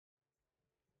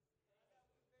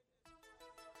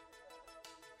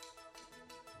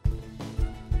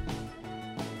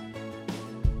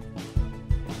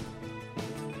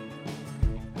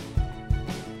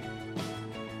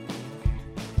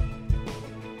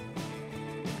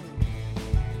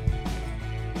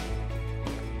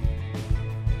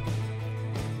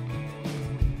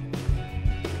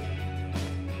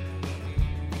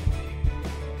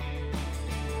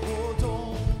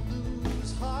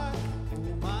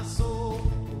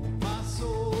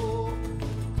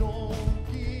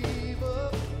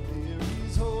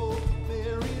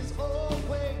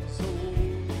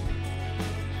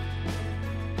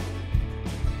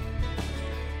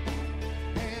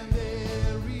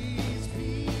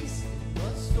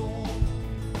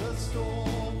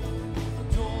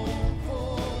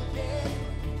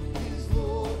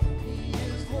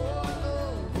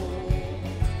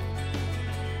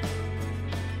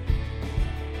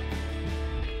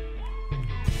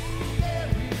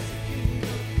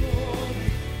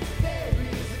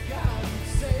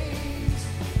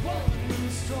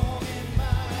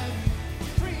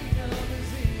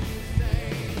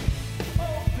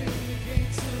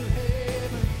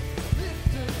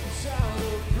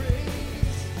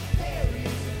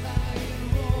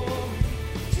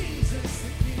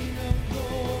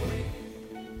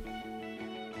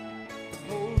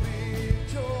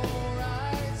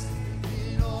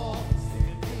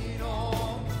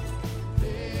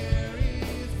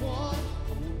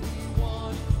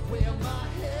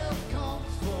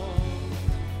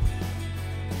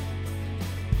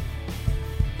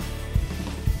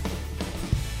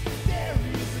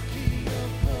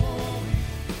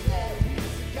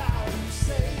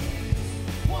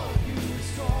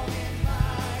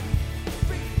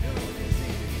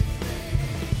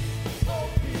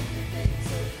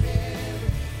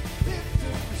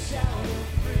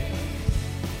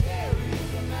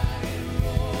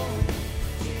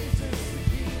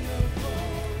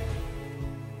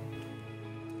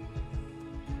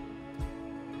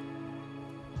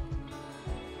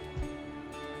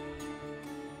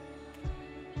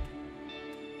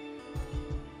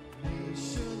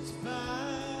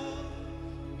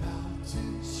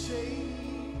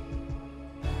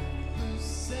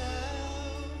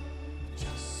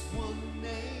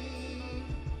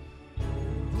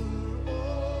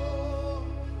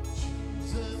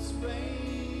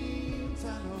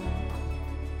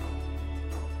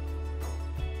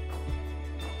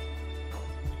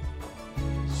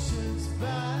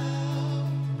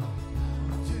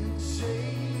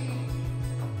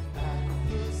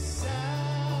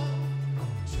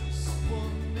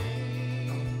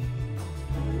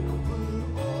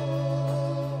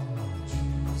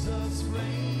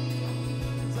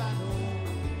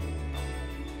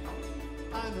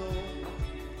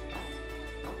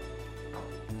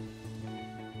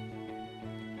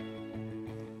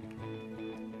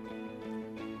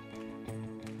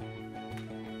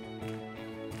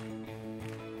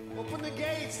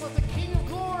dance. Let the King of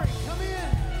Glory come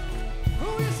in.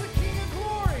 Who is the King of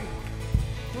Glory?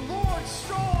 The Lord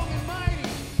strong and mighty.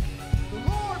 The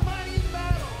Lord mighty in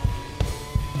battle.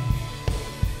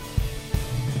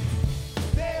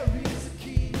 There is a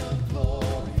King of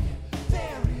Glory.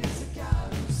 There is a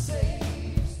God who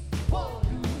saves. One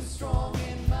who is strong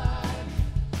and mighty.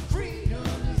 Freedom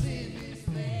is in his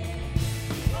name.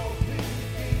 Open the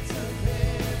gates of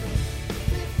heaven.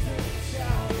 Lift up a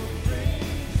shout of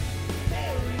praise.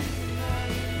 There is a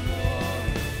mighty Lord.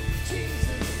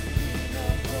 Jesus, the King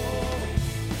of Glory.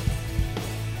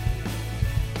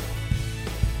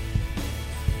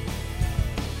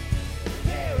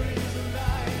 There is a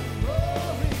lion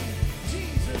roaring.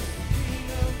 Jesus, the King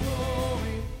of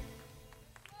Glory.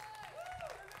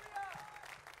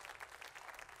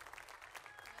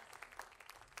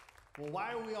 Well,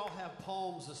 why do we all have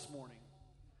palms this morning?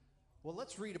 Well,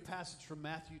 let's read a passage from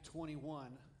Matthew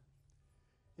 21.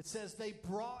 It says, they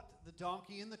brought the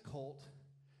donkey and the colt,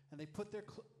 and they put them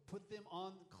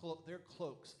on their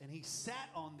cloaks, and he sat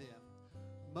on them.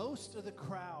 Most of the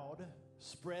crowd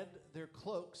spread their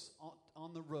cloaks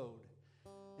on the road,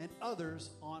 and others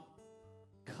on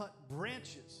cut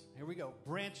branches. Here we go,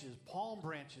 branches, palm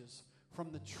branches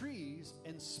from the trees,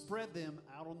 and spread them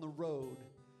out on the road.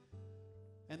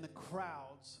 And the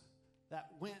crowds that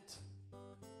went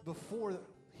before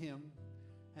him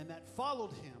and that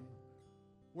followed him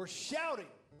were shouting,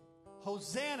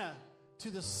 Hosanna to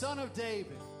the Son of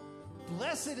David.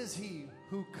 Blessed is he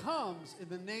who comes in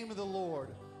the name of the Lord.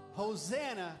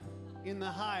 Hosanna in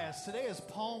the highest. Today is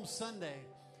Palm Sunday,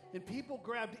 and people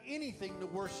grabbed anything to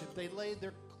worship. They laid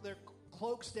their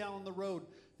cloaks down on the road.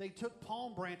 They took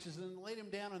palm branches and laid them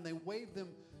down, and they waved them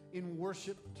in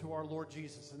worship to our Lord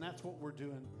Jesus. And that's what we're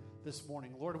doing this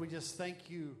morning. Lord, we just thank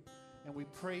you, and we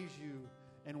praise you,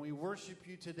 and we worship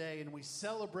you today, and we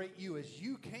celebrate you as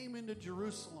you came into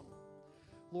Jerusalem.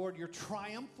 Lord, your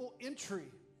triumphal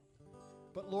entry.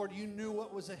 But Lord, you knew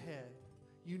what was ahead.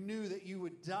 You knew that you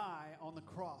would die on the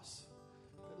cross.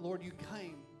 But Lord, you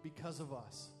came because of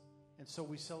us. And so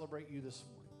we celebrate you this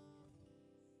morning.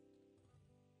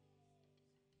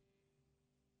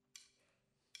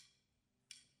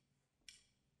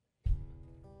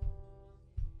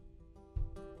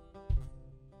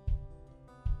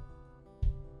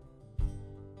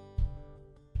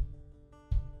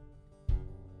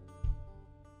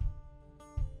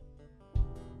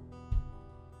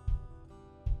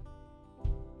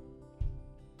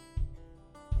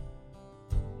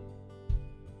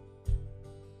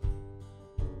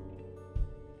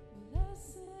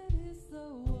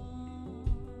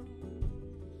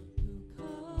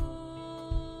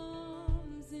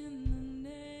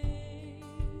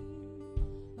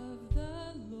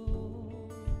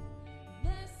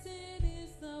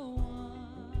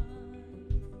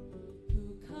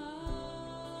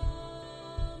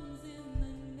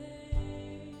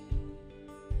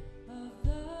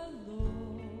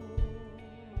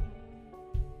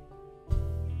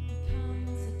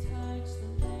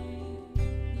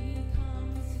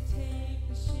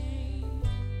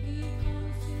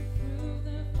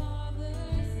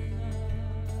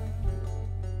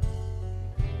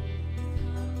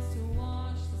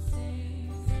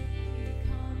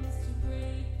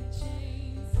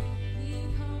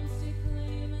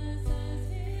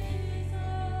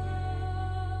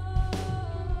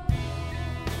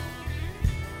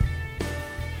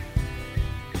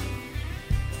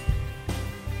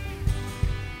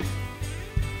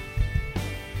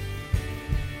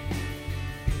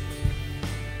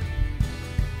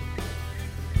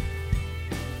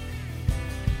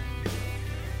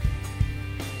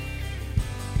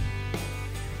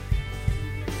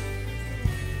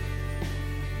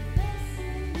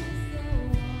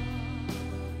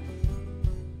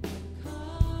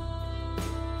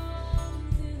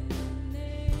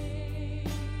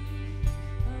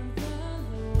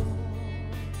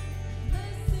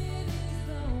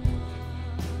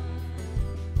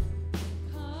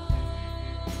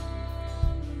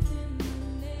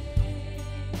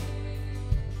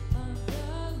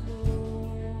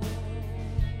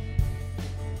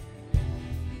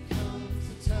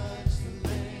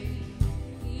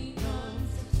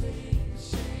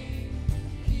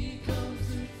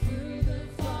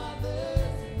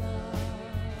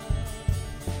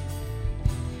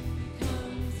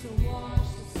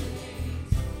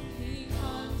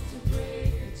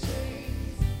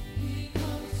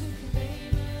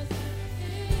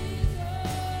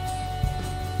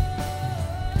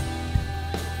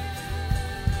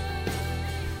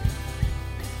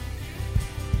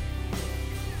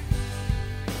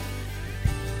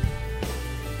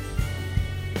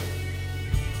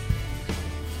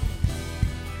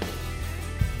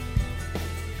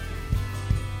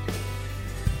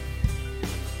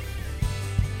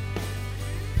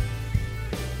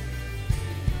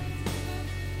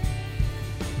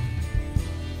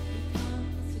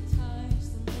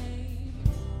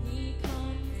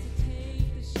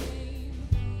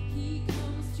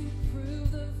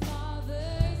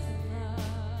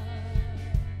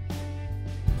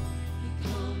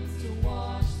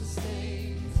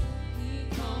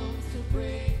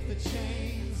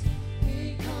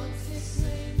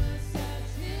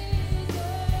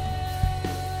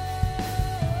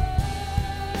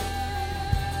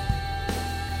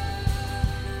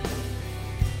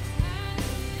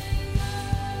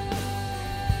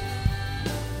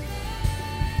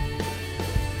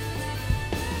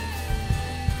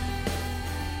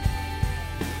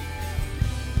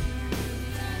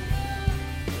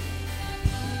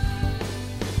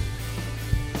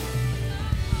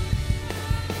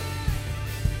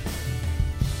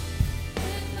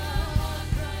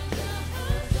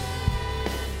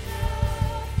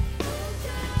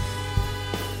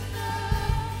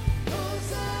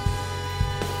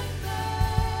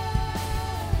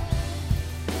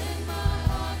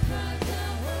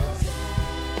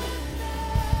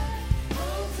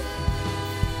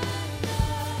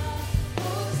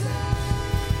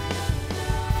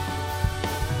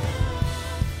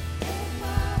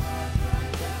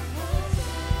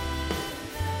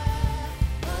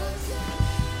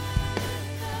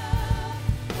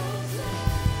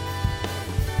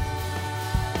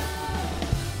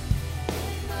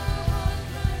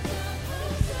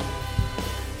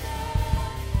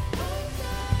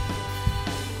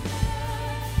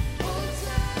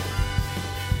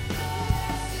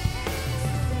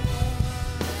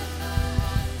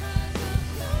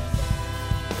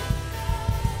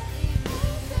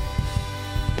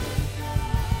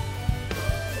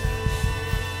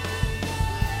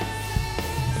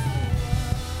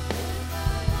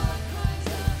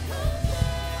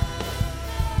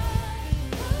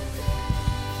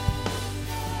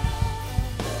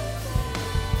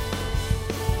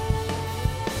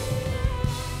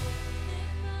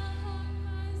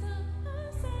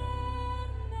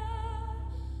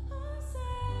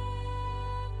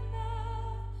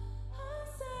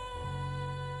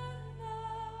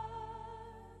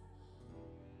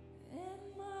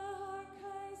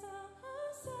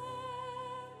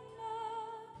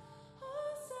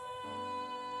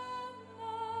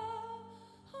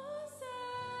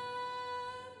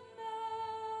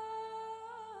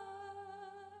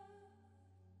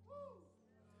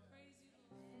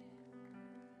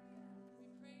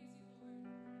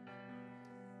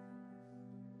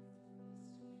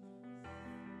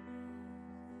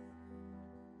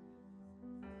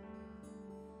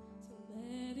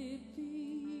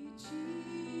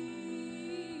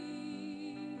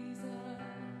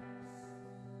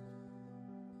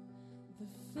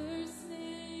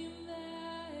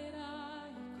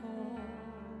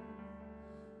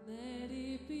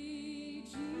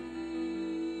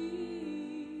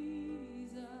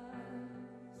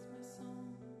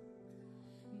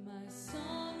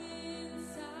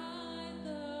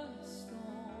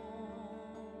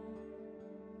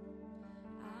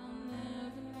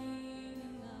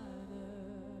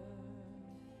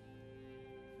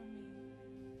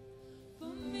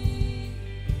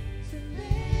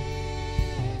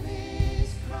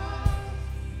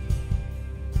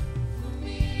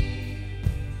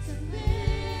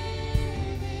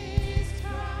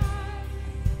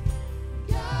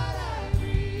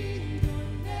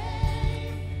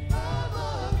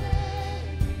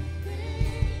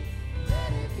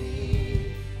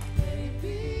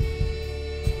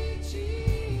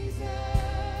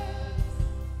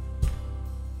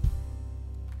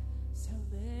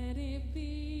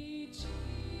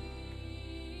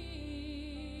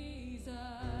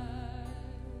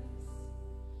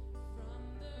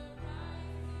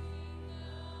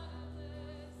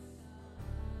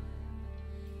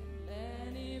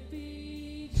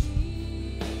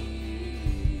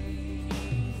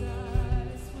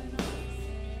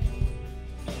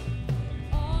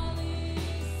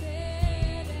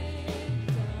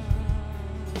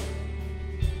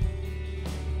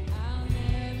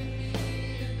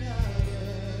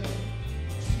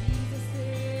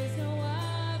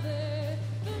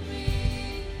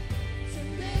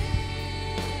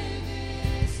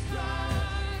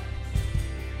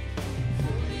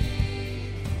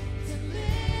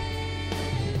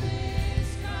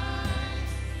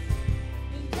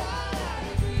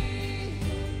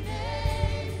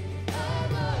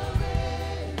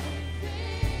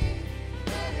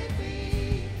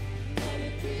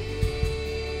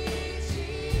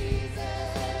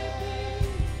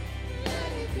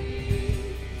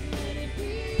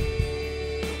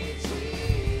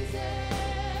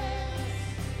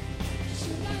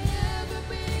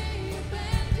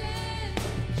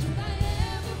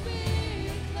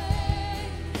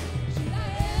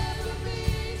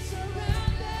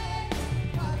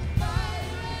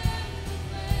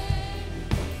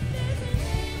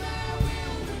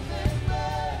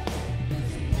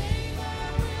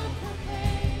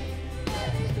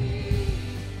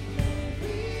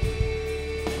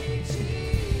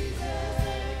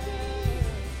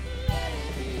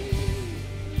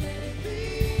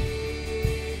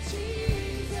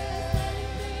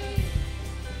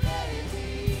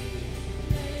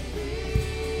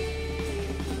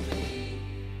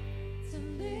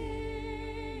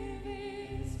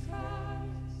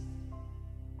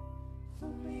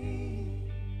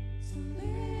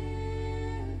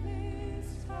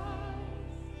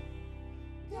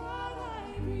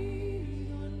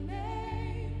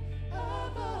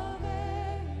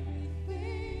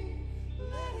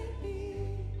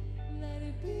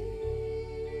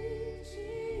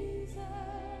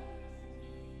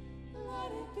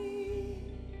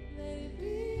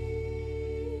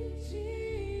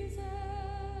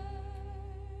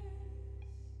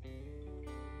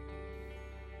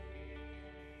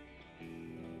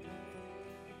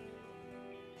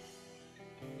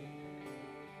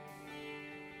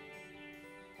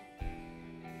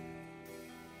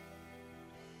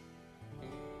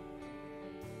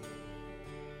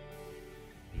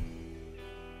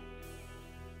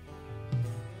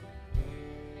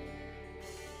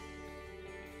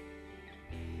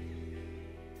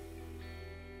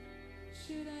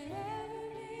 Should I ever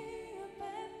be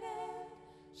abandoned?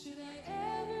 Should I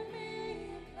ever be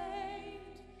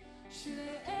acclaimed? Should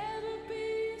I ever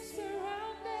be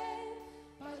surrounded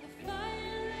by the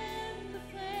fire and the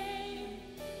flame?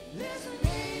 There's a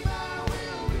name I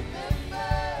will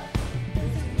remember.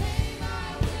 There's a name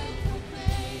I will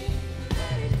proclaim.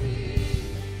 Let it be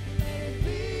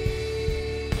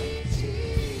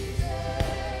Jesus.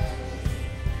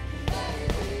 Let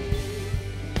it be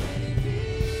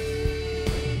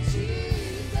Jesus.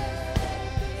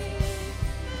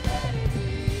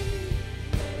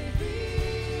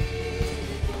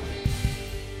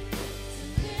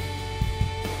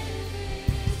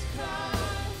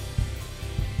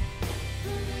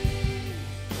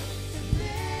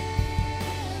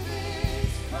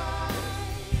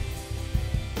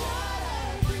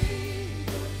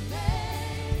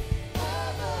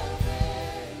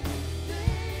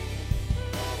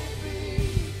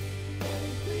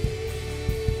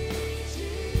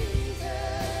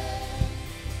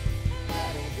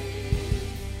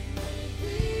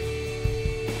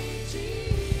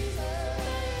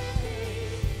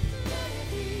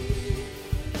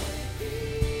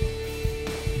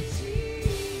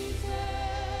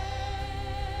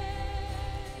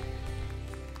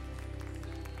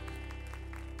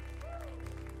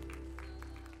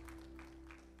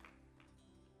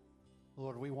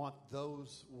 want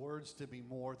those words to be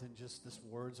more than just this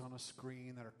words on a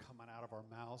screen that are coming out of our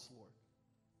mouths, Lord.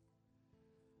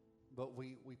 But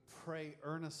we pray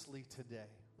earnestly today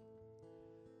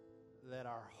that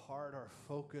our heart, our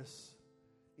focus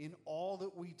in all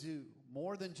that we do,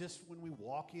 more than just when we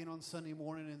walk in on Sunday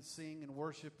morning and sing and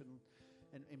worship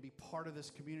and be part of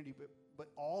this community, but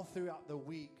all throughout the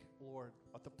week, Lord,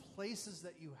 at the places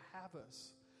that you have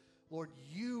us, Lord,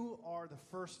 you are the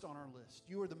first on our list.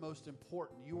 You are the most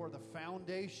important. You are the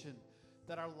foundation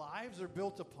that our lives are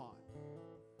built upon.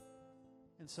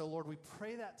 And so, Lord, we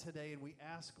pray that today, and we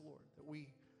ask, Lord, that we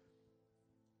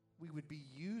would be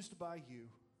used by you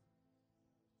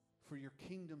for your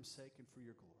kingdom's sake and for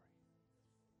your glory.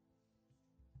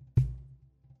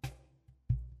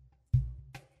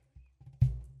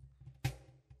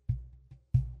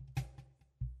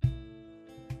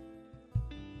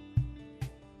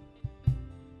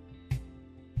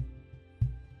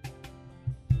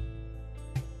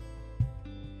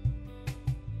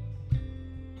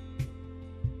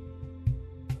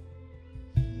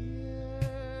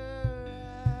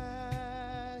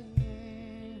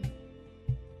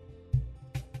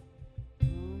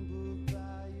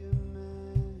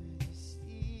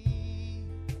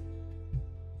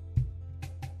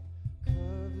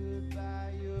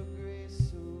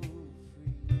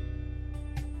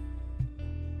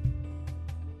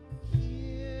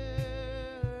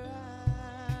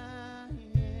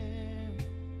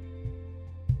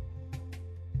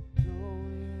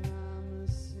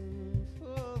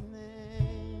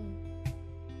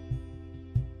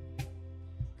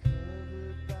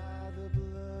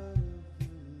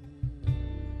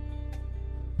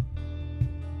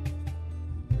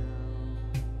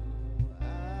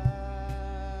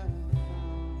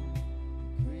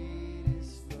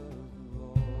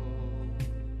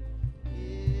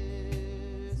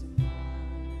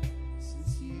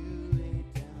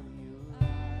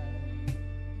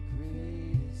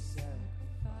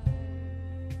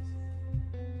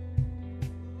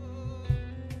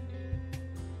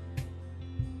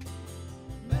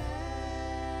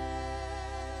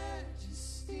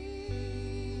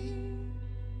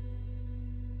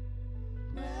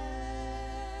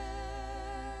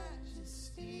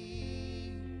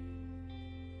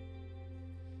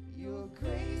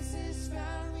 Grace has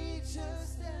found me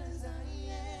just as I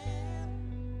am,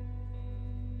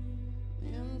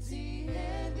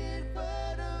 empty-handed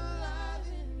but alive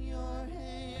in your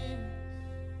hands.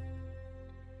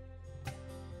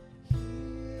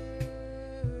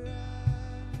 Here I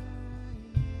am,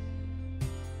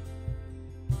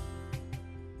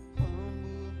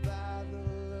 humbled by the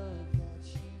love that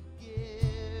you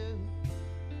give,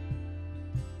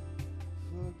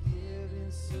 forgiven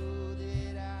so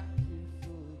that I can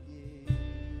forgive.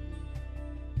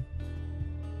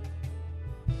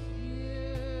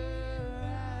 Here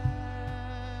I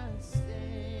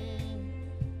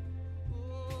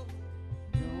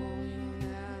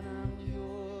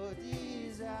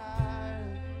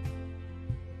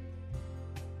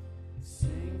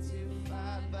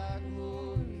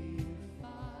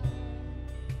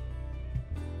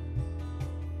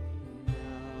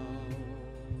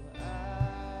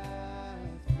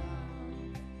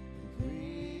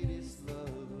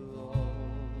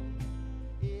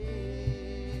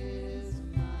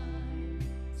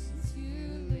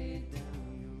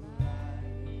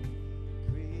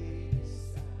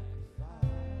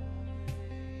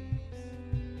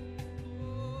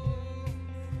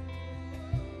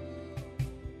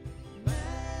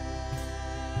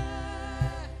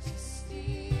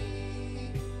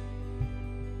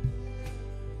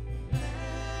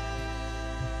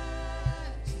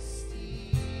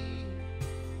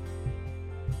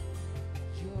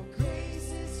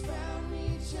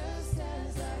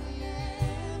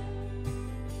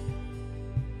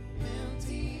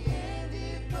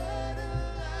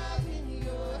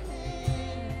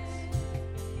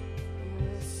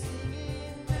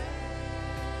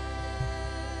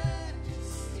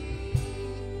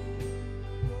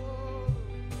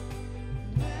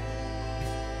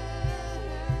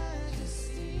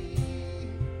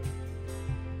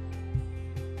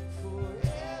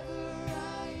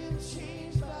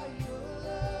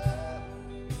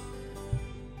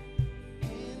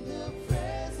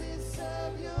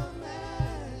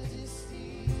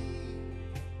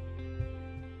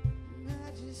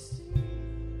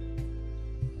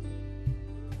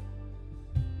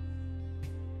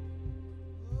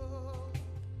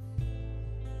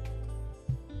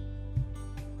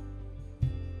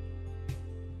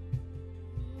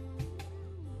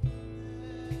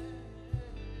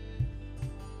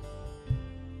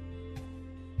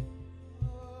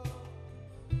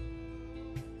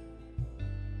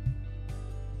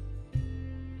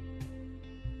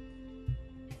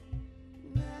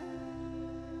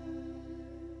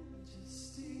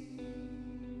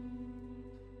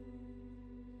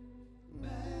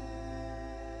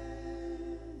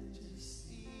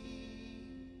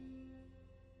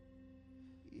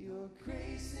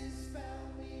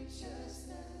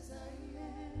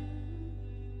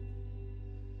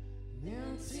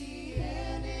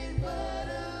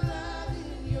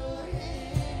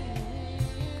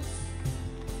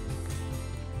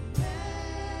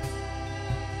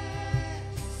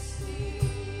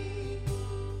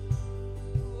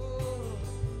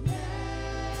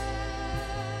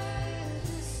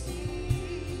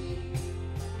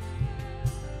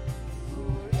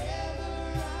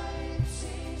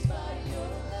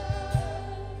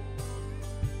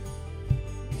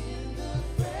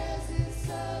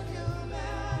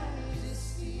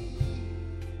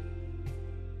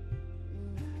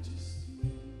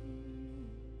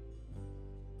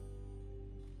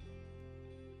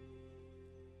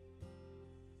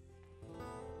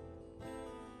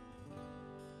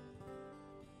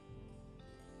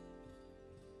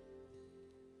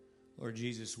Lord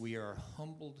Jesus, we are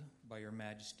humbled by your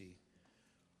majesty.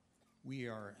 We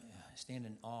are stand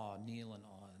in awe, kneel in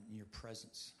awe in your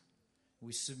presence.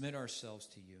 We submit ourselves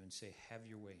to you and say, have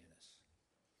your way in us.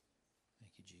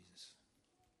 Thank you, Jesus.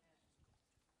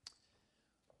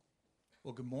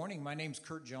 Well, good morning. My name's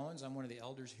Kurt Jones. I'm one of the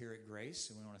elders here at Grace,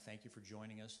 and we want to thank you for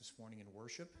joining us this morning in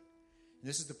worship. And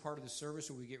this is the part of the service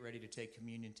where we get ready to take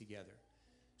communion together.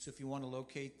 So if you want to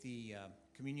locate the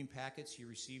communion packets you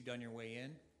received on your way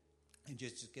in, and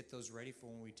just get those ready for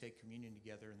when we take communion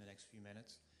together in the next few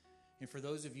minutes. And for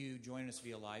those of you joining us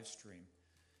via live stream,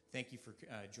 thank you for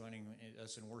joining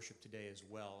us in worship today as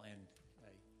well. And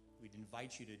we'd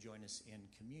invite you to join us in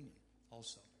communion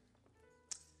also.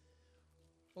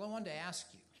 Well, I wanted to ask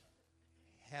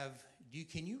you,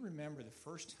 can you remember the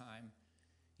first time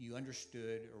you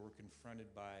understood or were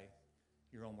confronted by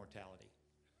your own mortality?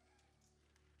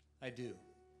 I do.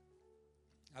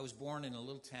 I was born in a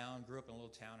little town, grew up in a little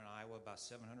town in Iowa, about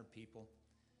 700 people.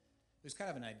 It was kind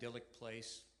of an idyllic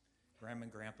place. Grandma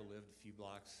and Grandpa lived a few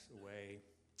blocks away.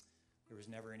 There was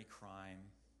never any crime.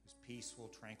 It was peaceful,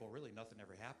 tranquil. Really, nothing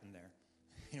ever happened there.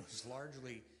 It was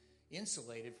largely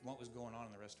insulated from what was going on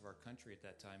in the rest of our country at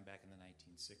that time back in the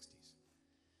 1960s.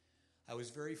 I was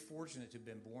very fortunate to have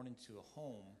been born into a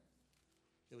home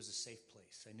that was a safe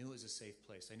place. I knew it was a safe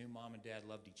place. I knew Mom and Dad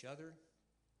loved each other.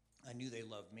 I knew they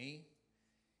loved me.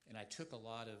 And I took a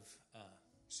lot of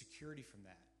security from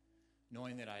that,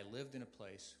 knowing that I lived in a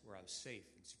place where I was safe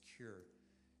and secure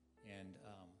and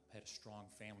had a strong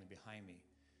family behind me.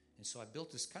 And so I built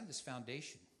this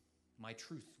foundation. My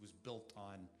truth was built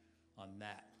on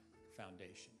that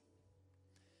foundation.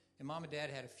 And Mom and Dad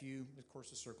had a few, of course,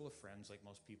 a circle of friends, like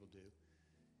most people do,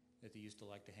 that they used to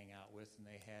like to hang out with. And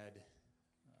they had,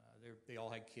 they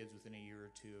all had kids within a year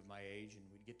or two of my age, and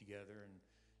we'd get together and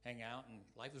hang out, and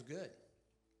life was good.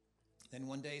 Then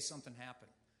one day something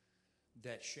happened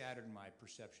that shattered my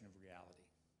perception of reality.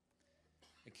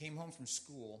 I came home from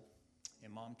school,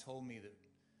 and Mom told me that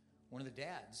one of the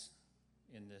dads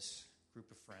in this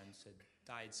group of friends had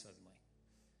died suddenly.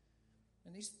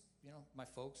 And these, my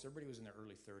folks, everybody was in their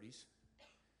early 30s.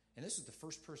 And this was the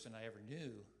first person I ever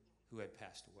knew who had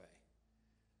passed away.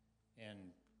 And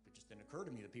it just didn't occur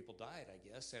to me that people died, I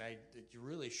guess. And it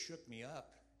really shook me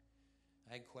up.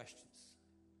 I had questions.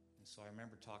 And so I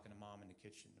remember talking to Mom in the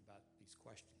kitchen about these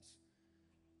questions.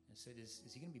 And said, is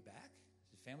he going to be back?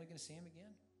 Is his family going to see him again?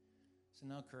 I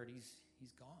said, no, Kurt, he's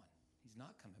gone. He's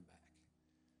not coming back.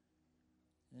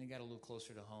 And then he got a little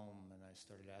closer to home, and I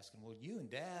started asking, well, you and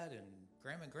Dad and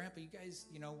Grandma and Grandpa, you guys,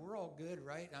 we're all good,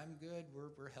 right? I'm good.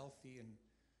 We're healthy. And,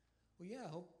 well, yeah, I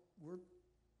hope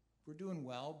we're doing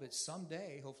well, but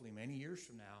someday, hopefully many years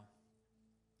from now,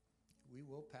 we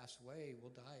will pass away.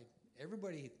 We'll die.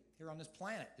 Everybody here on this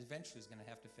planet eventually is going to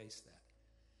have to face that.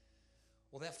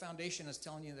 Well, that foundation I was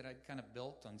telling you that I'd kind of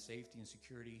built on safety and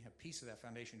security, a piece of that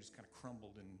foundation just kind of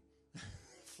crumbled and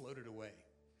floated away.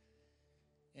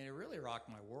 And it really rocked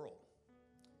my world.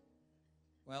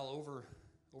 Well,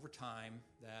 over time,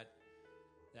 that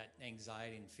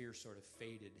anxiety and fear sort of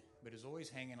faded, but it was always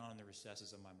hanging on in the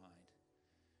recesses of my mind.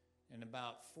 And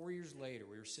about 4 years later,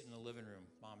 we were sitting in the living room,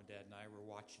 Mom and Dad and I were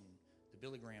watching the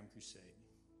Billy Graham Crusade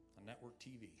on network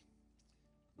TV,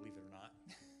 believe it or not.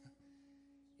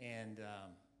 And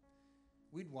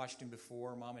we'd watched him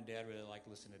before. Mom and Dad really liked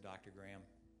listening to Dr. Graham.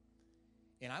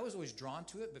 And I was always drawn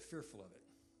to it, but fearful of it.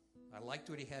 I liked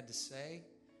what he had to say.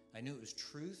 I knew it was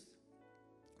truth,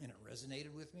 and it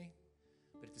resonated with me.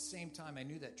 But at the same time, I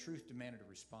knew that truth demanded a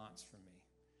response from me.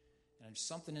 And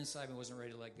something inside me wasn't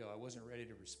ready to let go. I wasn't ready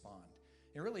to respond.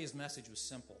 And really, his message was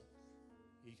simple.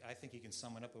 I think you can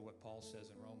sum it up with what Paul says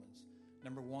in Romans.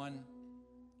 Number one,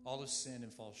 all have sinned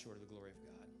and fall short of the glory of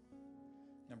God.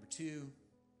 Number two,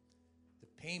 the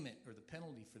payment or the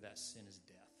penalty for that sin is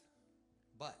death.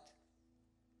 But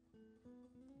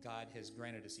God has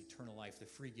granted us eternal life, the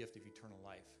free gift of eternal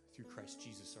life through Christ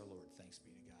Jesus our Lord. Thanks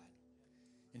be to God.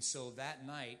 And so that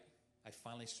night, I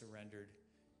finally surrendered,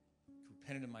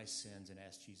 repented of my sins, and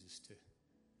asked Jesus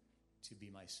to be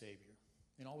my Savior.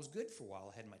 And all was good for a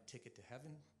while. I had my ticket to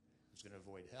heaven. I was going to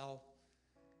avoid hell.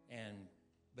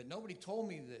 But nobody told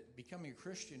me that becoming a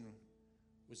Christian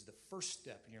was the first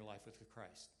step in your life with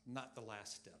Christ, not the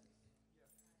last step.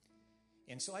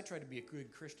 And so I tried to be a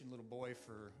good Christian little boy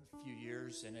for a few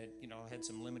years, and it, had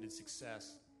some limited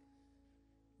success.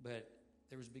 But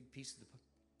there was a big piece of the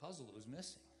puzzle that was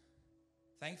missing.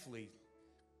 Thankfully,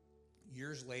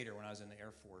 years later when I was in the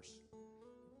Air Force,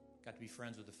 got to be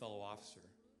friends with a fellow officer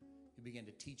who began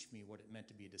to teach me what it meant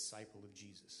to be a disciple of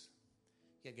Jesus.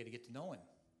 You got to get to know him.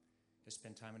 You got to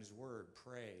spend time in his word,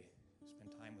 pray,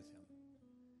 spend time with him.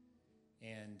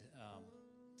 And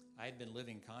I had been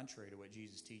living contrary to what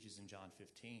Jesus teaches in John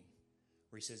 15,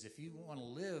 where he says, if you want to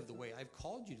live the way I've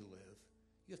called you to live,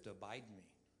 you have to abide in me.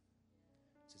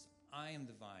 He says, I am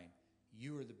the vine,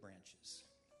 you are the branches.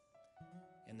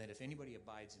 And that if anybody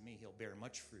abides in me, he'll bear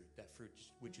much fruit, that fruit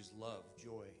which is love,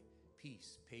 joy,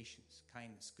 peace, patience,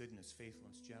 kindness, goodness,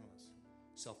 faithfulness, gentleness,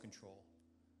 self-control.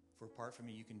 For apart from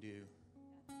me, you can do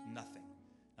nothing.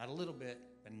 Not a little bit,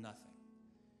 but nothing.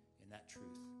 And that truth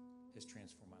has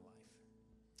transformed my life.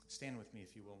 Stand with me,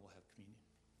 if you will, and we'll have communion.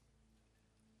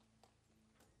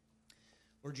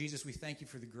 Lord Jesus, we thank you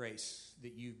for the grace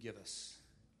that you give us.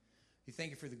 We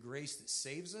thank you for the grace that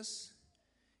saves us,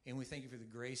 and we thank you for the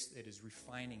grace that is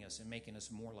refining us and making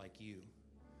us more like you.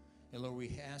 And Lord,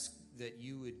 we ask that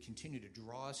you would continue to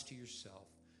draw us to yourself,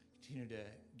 continue to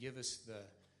give us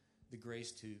the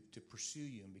grace to pursue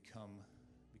you and become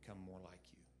more like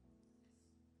you.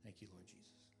 Thank you, Lord Jesus.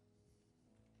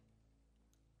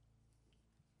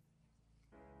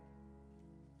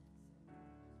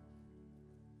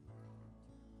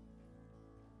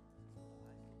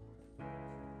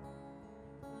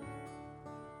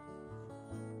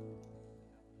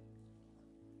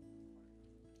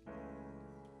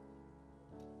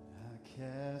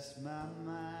 Cast my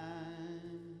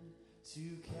mind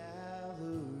to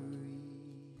Calvary,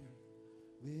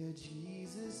 where Jesus